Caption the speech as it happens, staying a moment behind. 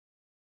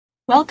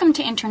Welcome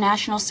to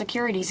International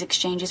Securities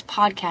Exchange's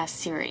podcast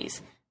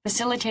series.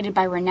 Facilitated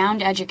by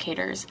renowned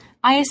educators,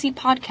 ISE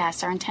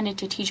podcasts are intended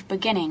to teach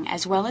beginning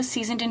as well as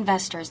seasoned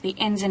investors the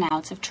ins and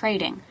outs of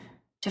trading.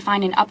 To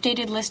find an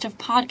updated list of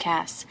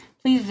podcasts,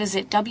 please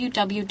visit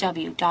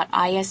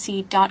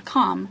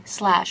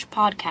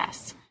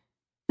www.ise.com/podcasts.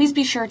 Please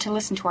be sure to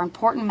listen to our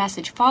important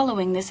message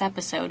following this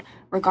episode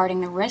regarding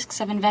the risks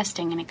of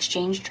investing in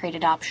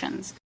exchange-traded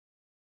options.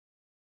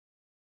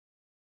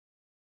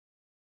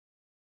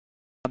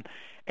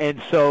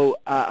 And so,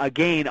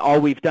 again, all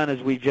we've done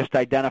is we've just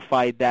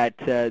identified that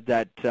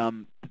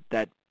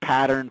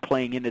pattern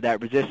playing into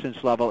that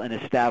resistance level and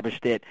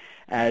established it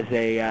as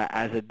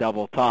a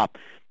double top.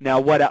 Now,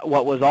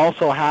 what was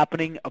also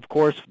happening, of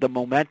course, the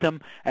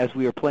momentum as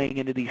we were playing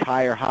into these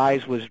higher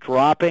highs was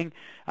dropping.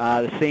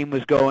 The same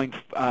was going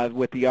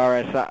with the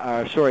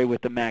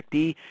with the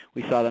MACD.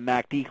 We saw the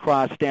MACD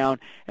cross down,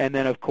 and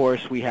then, of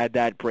course, we had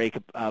that break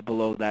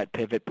below that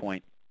pivot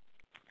point.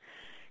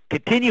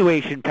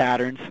 Continuation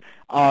patterns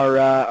are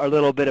a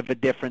little bit of a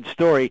different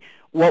story.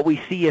 What we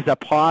see is a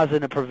pause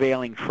in a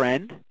prevailing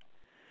trend.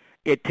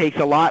 It takes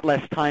a lot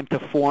less time to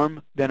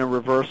form than a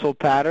reversal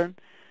pattern.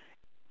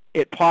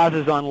 It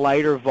pauses on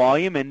lighter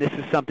volume, and this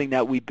is something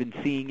that we've been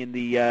seeing in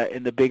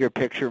the bigger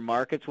picture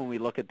markets when we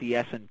look at the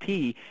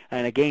S&P,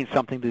 and again,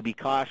 something to be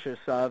cautious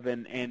of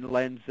and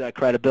lends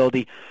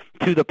credibility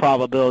to the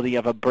probability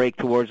of a break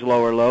towards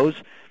lower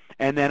lows.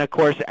 And then, of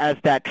course, as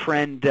that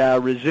trend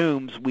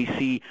resumes, we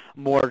see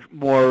more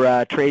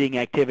trading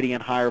activity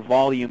and higher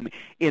volume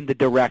in the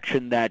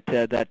direction that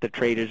the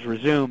trade has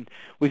resumed.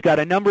 We've got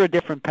a number of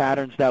different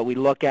patterns that we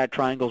look at: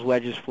 triangles,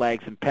 wedges,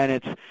 flags, and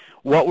pennants.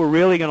 What we're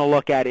really going to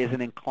look at is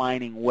an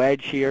inclining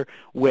wedge here,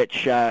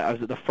 which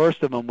the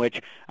first of them,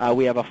 which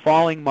we have a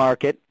falling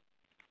market.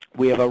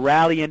 We have a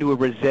rally into a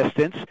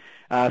resistance,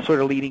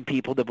 sort of leading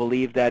people to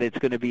believe that it's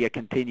going to be a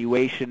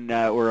continuation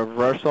or a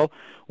reversal.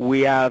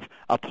 We have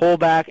a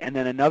pullback and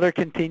then another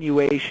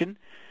continuation.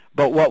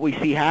 But what we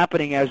see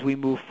happening as we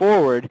move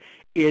forward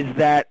is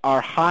that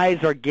our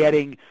highs are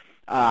getting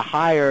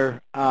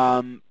higher,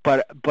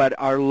 but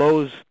our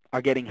lows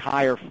are getting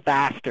higher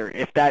faster,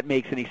 if that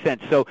makes any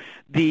sense. So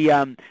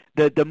the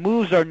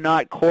moves are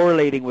not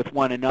correlating with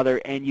one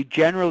another, and you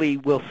generally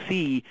will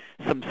see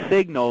some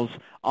signals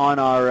on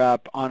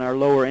our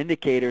lower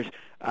indicators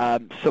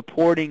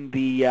supporting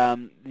the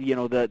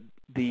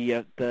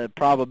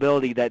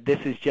probability that this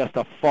is just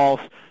a false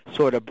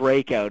sort of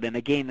breakout. And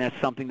again, that's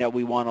something that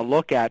we want to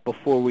look at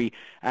before we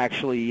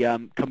actually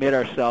commit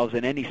ourselves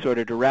in any sort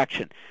of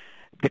direction.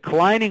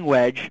 Declining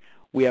wedge,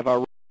 we have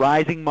a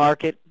rising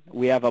market.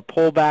 We have a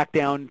pullback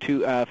down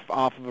to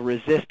off of a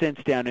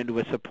resistance down into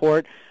a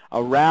support,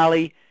 a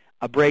rally,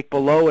 a break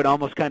below. It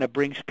almost kind of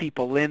brings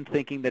people in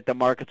thinking that the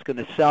market's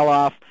going to sell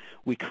off.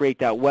 We create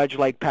that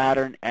wedge-like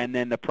pattern, and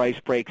then the price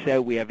breaks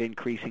out. We have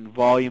increasing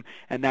volume,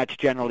 and that's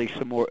generally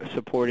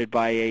supported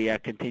by a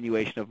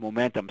continuation of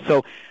momentum.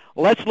 So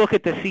let's look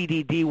at the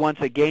CDD once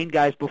again,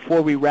 guys,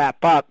 before we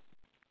wrap up,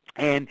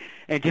 and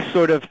just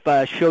sort of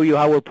show you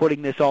how we're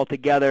putting this all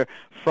together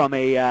from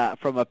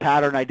a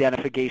pattern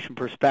identification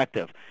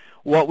perspective.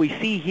 What we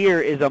see here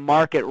is a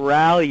market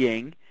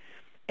rallying,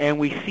 and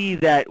we see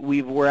that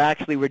we're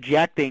actually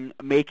rejecting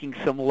making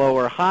some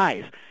lower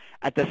highs.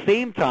 At the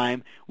same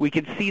time, we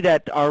can see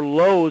that our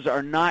lows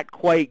are not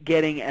quite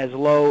getting as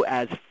low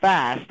as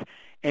fast,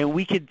 and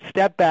we can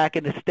step back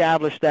and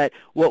establish that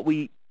what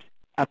we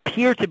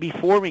appear to be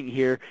forming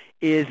here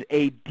is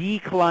a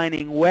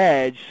declining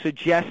wedge,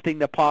 suggesting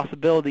the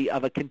possibility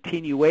of a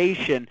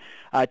continuation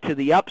to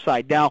the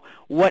upside. Now,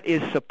 what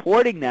is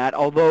supporting that,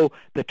 although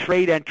the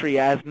trade entry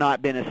has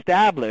not been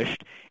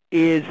established,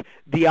 is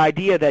the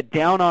idea that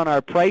down on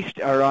our price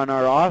or on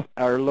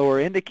our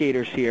lower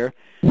indicators here,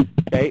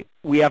 okay,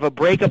 we have a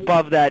break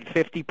above that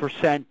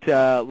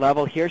 50%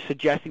 level here,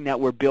 suggesting that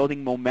we're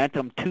building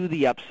momentum to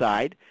the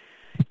upside.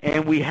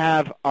 And we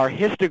have our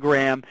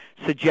histogram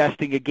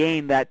suggesting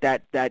again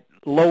that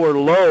lower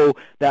low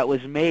that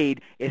was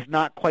made is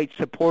not quite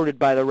supported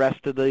by the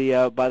rest of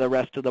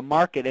the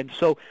market. And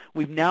so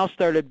we've now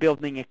started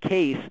building a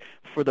case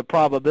for the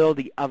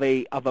probability of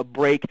a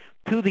break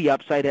to the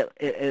upside,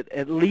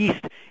 at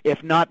least,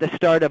 if not the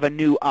start of a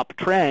new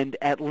uptrend,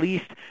 at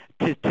least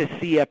to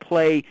see a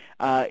play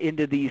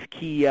into these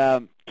key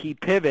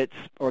pivots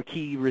or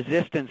key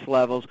resistance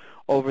levels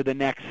over the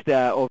next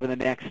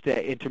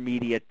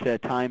intermediate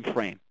time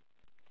frame.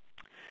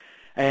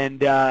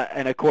 And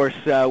of course,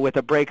 with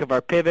a break of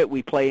our pivot,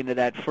 we play into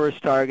that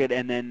first target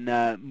and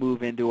then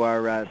move into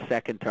our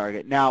second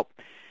target. Now,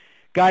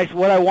 guys,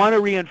 what I want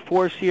to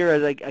reinforce here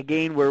is,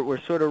 again,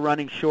 we're sort of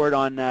running short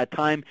on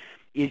time,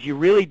 is you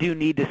really do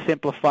need to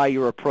simplify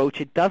your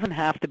approach. It doesn't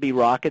have to be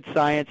rocket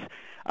science.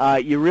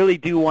 You really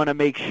do want to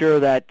make sure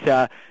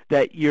that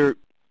you're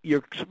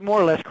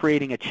more or less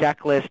creating a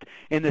checklist,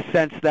 in the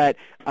sense that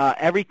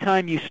every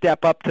time you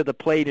step up to the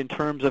plate in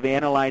terms of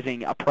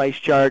analyzing a price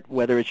chart,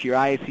 whether it's your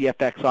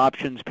ISEFX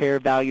options, pair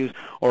values,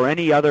 or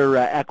any other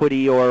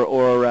equity or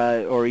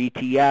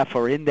ETF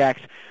or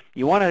index,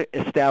 you want to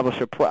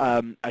establish a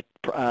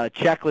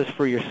checklist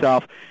for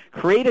yourself.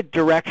 Create a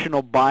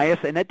directional bias,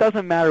 and it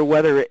doesn't matter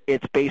whether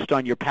it's based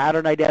on your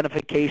pattern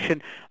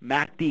identification,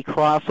 MACD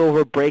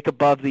crossover, break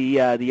above the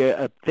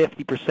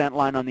 50%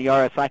 line on the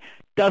RSI.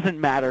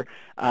 Doesn't matter.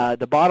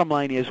 The bottom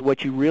line is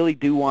what you really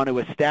do want to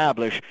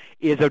establish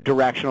is a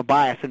directional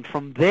bias, and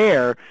from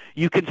there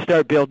you can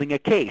start building a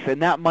case,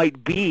 and that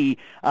might be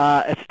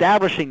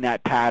establishing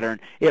that pattern.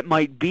 It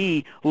might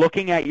be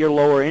looking at your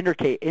lower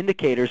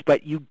indicators,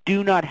 but you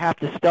do not have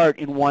to start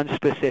in one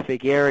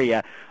specific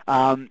area.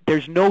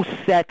 There's no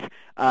set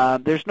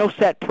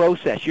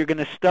process. You're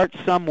going to start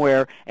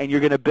somewhere, and you're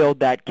going to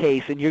build that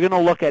case, and you're going to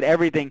look at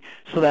everything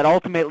so that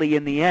ultimately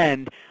in the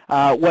end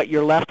what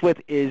you're left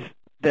with is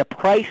the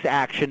price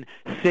action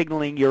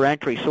signaling your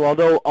entry. So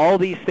although all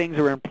these things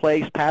are in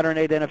place, pattern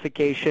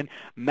identification,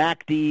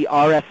 MACD,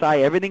 RSI,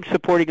 everything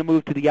supporting a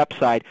move to the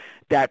upside,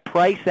 that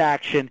price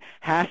action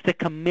has to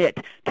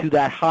commit to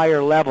that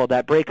higher level,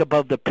 that break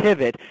above the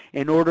pivot,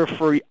 in order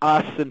for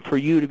us and for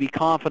you to be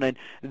confident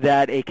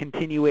that a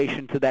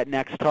continuation to that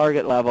next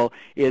target level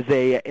is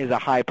a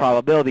high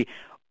probability.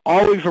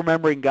 Always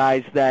remembering,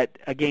 guys, that,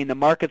 again, the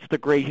market's the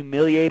great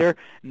humiliator.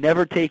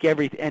 Never take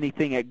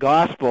anything at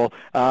gospel.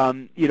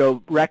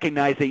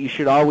 Recognize that you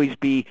should always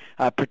be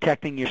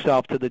protecting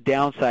yourself to the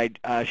downside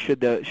should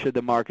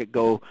the market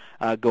go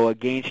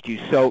against you.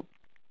 So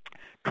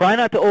try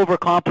not to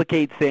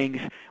overcomplicate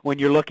things when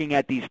you're looking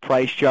at these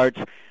price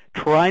charts.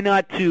 Try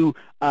not to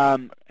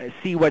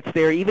see what's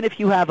there, even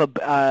if you have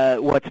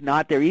what's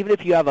not there, even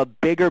if you have a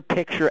bigger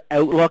picture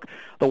outlook.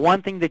 The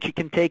one thing that you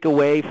can take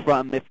away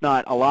from, if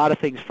not a lot of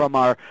things from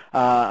our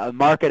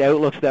market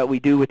outlooks that we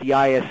do with the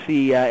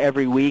ISC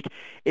every week,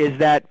 is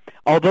that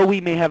although we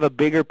may have a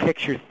bigger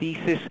picture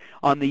thesis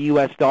on the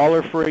U.S.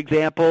 dollar, for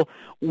example,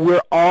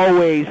 we're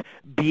always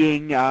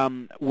being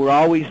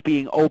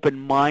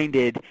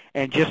open-minded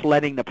and just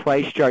letting the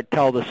price chart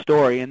tell the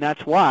story. And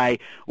that's why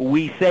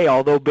we say,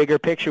 although bigger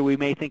picture we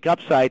may think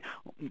upside,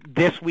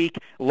 this week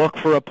look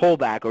for a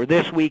pullback, or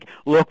this week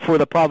look for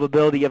the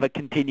probability of a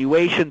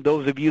continuation.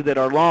 Those of you that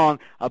are long,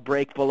 a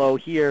break below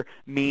here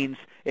means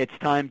it's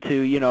time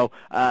to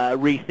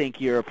rethink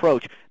your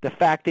approach. The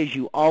fact is,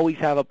 you always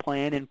have a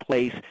plan in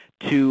place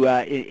to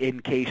in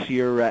case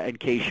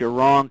you're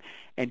wrong.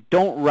 And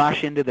don't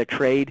rush into the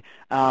trade.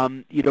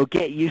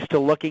 Get used to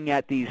looking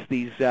at these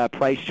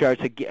price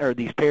charts, or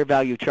these pair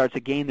value charts.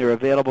 Again, they're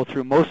available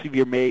through most of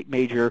your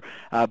major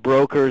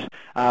brokers.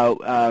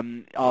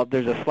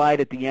 There's a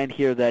slide at the end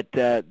here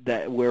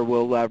that where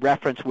we'll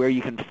reference where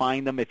you can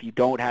find them if you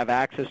don't have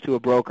access to a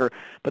broker.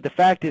 But the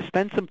fact is,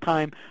 spend some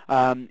time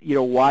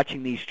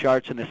watching these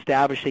charts and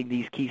establishing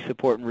these key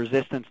support and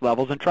resistance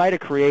levels, and try to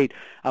create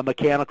a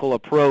mechanical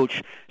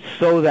approach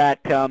so that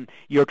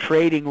your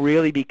trading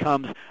really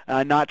becomes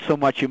not so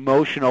much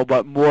emotional,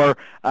 but more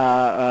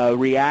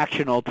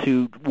reactional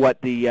to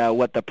what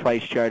the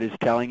price chart is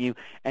telling you.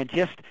 And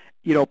just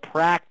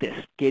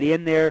practice. Get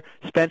in there.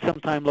 Spend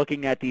some time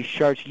looking at these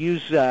charts.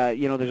 Use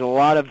there's a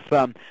lot of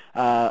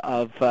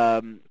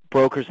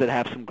brokers that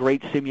have some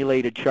great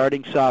simulated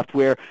charting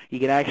software. You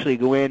can actually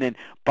go in and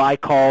buy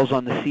calls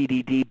on the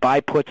CDD, buy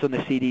puts on the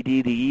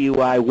CDD, the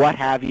EUI, what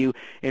have you,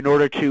 in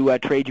order to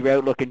trade your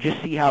outlook, and just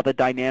see how the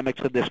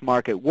dynamics of this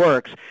market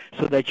works,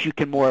 so that you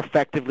can more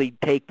effectively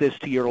take this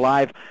to your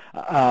live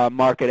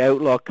market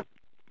outlook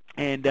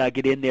and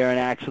get in there and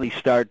actually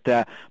start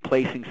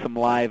placing some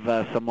live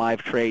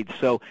trades.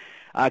 So,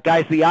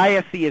 guys, the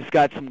ISC has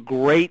got some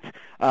great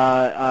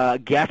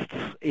guests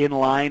in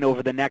line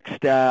over the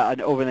next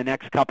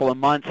couple of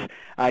months.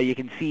 You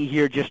can see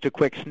here just a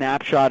quick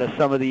snapshot of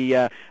some of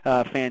the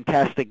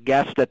fantastic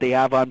guests that they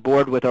have on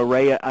board with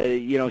Array.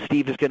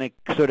 Steve is going to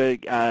sort of,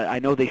 I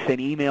know they send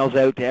emails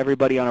out to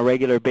everybody on a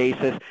regular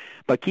basis,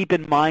 but keep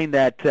in mind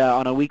that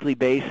on a weekly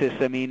basis,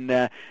 I mean,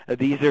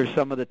 these are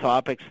some of the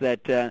topics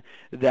that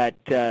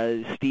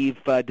Steve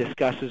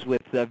discusses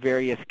with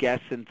various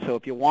guests. And so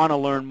if you want to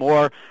learn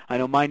more, I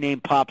know my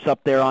name pops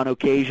up there on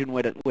occasion,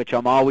 which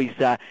I'm always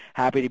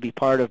happy to be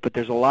part of. But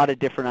there's a lot of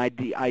different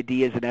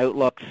ideas and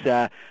outlooks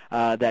that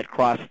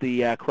cross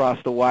the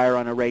wire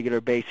on a regular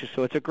basis.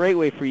 So it's a great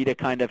way for you to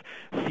kind of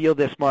feel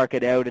this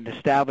market out and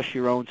establish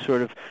your own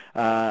sort of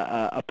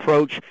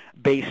approach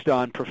based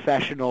on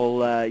professional,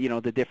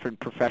 the different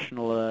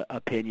professional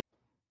opinions.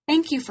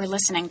 Thank you for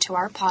listening to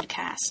our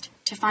podcast.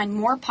 To find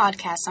more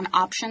podcasts on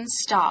options,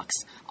 stocks,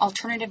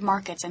 alternative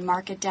markets, and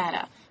market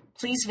data,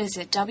 please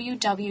visit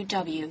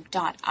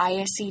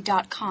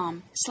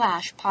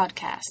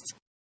www.isc.com/podcasts.